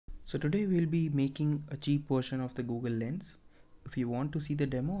So today we'll be making a cheap version of the Google Lens. If you want to see the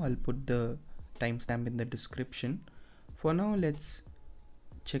demo, I'll put the timestamp in the description. For now, let's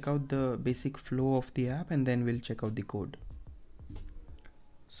check out the basic flow of the app and then we'll check out the code.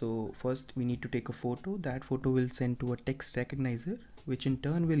 So first we need to take a photo. That photo will send to a text recognizer, which in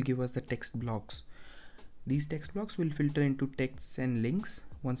turn will give us the text blocks. These text blocks will filter into texts and links.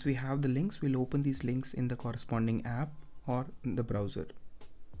 Once we have the links, we'll open these links in the corresponding app or in the browser.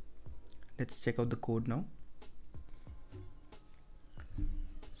 Let's check out the code now.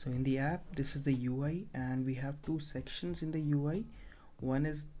 So in the app, this is the UI and we have two sections in the UI. One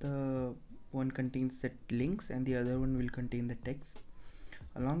is the one contains the links and the other one will contain the text.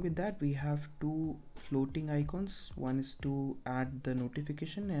 Along with that, we have two floating icons. One is to add the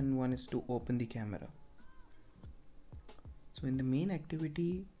notification and one is to open the camera. So in the main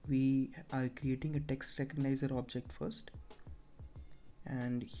activity, we are creating a text recognizer object first.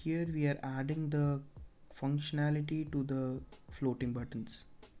 And here we are adding the functionality to the floating buttons.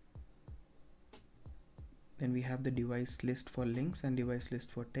 Then we have the device list for links and device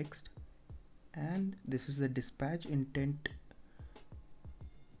list for text. And this is the dispatch intent,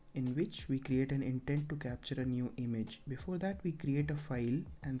 in which we create an intent to capture a new image. Before that, we create a file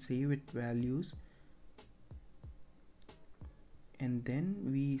and save it values. And then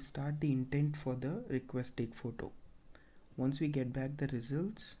we start the intent for the request take photo. Once we get back the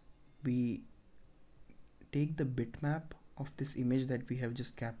results, we take the bitmap of this image that we have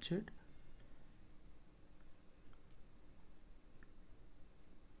just captured.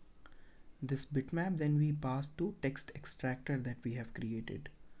 This bitmap then we pass to text extractor that we have created.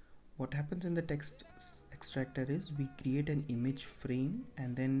 What happens in the text extractor is we create an image frame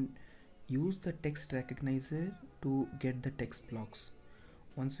and then use the text recognizer to get the text blocks.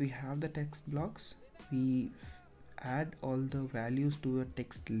 Once we have the text blocks, we add all the values to a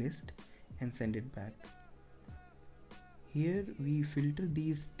text list and send it back. Here we filter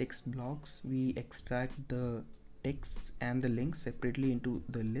these text blocks, we extract the texts and the links separately into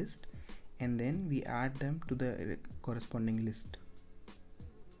the list, and then we add them to the corresponding list.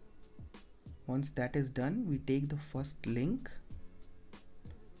 Once that is done, we take the first link.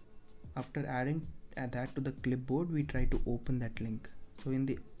 After adding that to the clipboard, we try to open that link. So in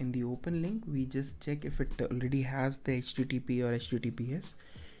the open link, we just check if it already has the HTTP or HTTPS.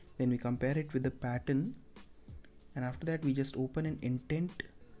 Then we compare it with the pattern, and after that we just open an intent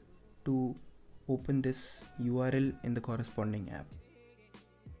to open this URL in the corresponding app.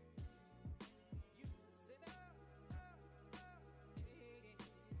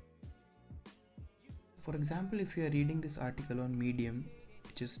 For example, if you are reading this article on Medium,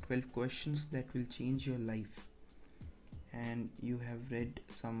 which is 12 questions that will change your life, and you have read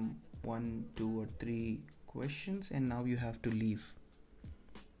some 1, 2 or 3 questions and now you have to leave,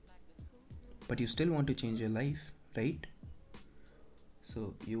 but you still want to change your life, right?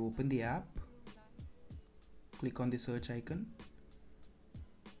 So you open the app, click on the search icon,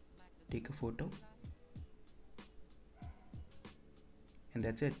 take a photo, and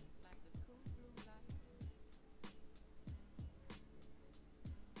that's it.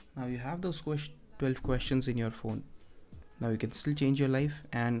 Now you have those 12 questions in your phone. Now you can still change your life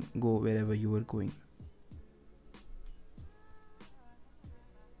and go wherever you are going.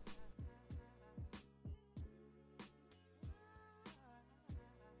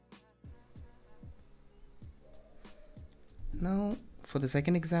 Now for the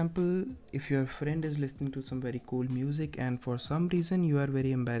second example, if your friend is listening to some very cool music and for some reason you are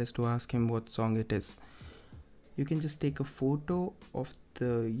very embarrassed to ask him what song it is, you can just take a photo of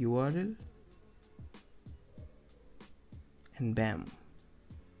the URL and bam,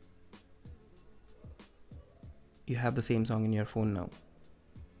 you have the same song in your phone now.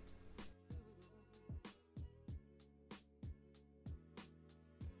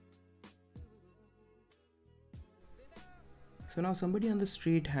 So now somebody on the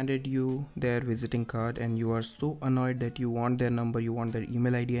street handed you their visiting card and you are so annoyed that you want their number, you want their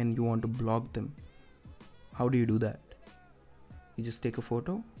email ID and you want to block them. How do you do that? You just take a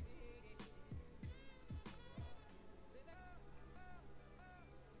photo,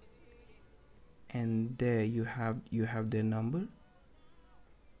 and there you have their number,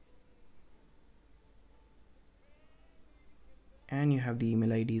 and you have the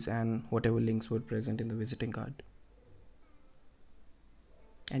email IDs and whatever links were present in the visiting card.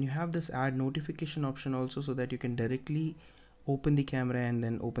 And you have this add notification option also, so that you can directly open the camera and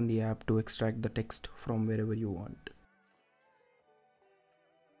then open the app to extract the text from wherever you want.